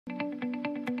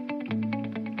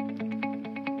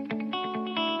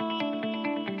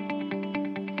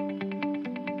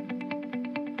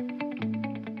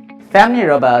family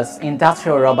robots,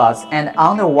 industrial robots, and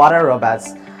underwater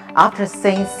robots. After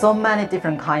seeing so many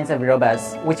different kinds of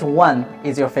robots, which one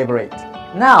is your favorite?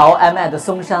 Now I'm at the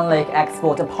Songshan Lake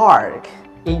Xbot Park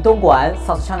in Dongguan,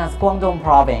 South China's Guangdong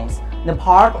province. The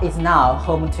park is now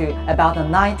home to about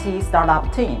 90 startup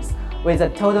teams with a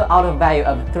total outlay value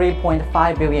of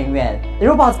 3.5 billion yuan. The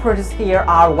robots produced here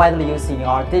are widely used in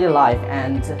our daily life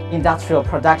and industrial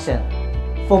production.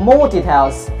 For more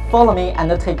details, follow me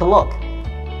and take a look.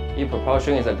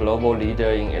 ePropulsion is a global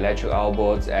leader in electric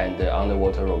outboards and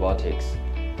underwater robotics.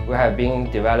 We have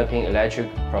been developing electric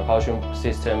propulsion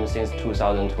systems since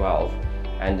 2012,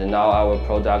 and now our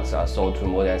products are sold to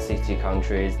more than 60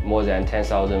 countries. More than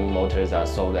 10,000 motors are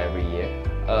sold every year.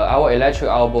 Our electric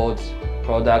outboards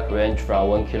product range from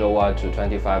 1 kilowatt to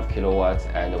 25 kilowatts,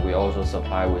 and we also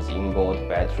supply with inboard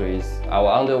batteries.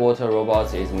 Our underwater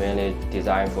robots is mainly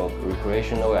designed for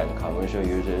recreational and commercial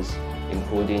users,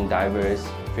 including divers,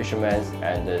 fishermen,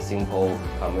 and simple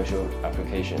commercial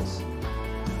applications.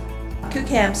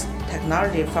 QCAM's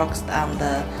technology focused on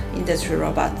the industry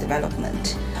robot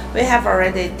development. We have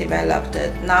already developed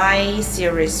 9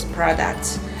 series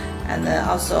products, and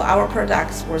also our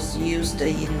products was used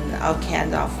in all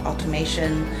kinds of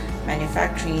automation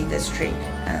manufacturing industry.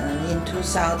 In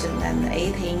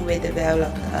 2018, we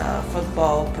developed a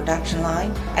football production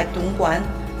line at Dongguan.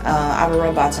 Our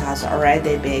robots has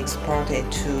already been exported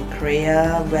to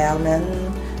Korea, Vietnam,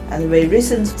 and we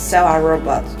recently sell our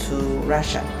robots to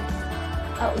Russia.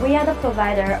 We are the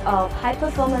provider of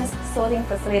high-performance sorting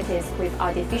facilities with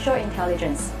artificial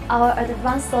intelligence. Our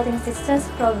advanced sorting systems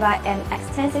provide an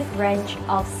extensive range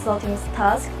of sorting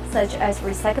tasks such as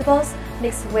recyclables,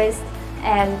 mixed waste,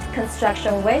 and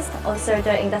construction waste, also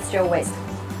the industrial waste.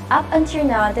 Up until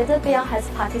now, Beyond has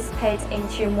participated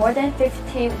into more than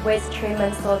 50 waste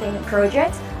treatment sorting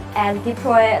projects and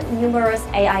deployed numerous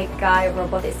AI-guided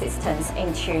robotic systems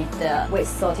into the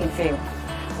waste sorting field.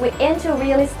 We aim to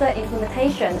realize the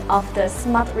implementation of the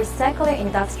smart recycling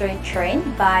industry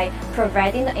trend by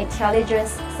providing intelligent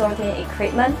sorting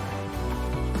equipment,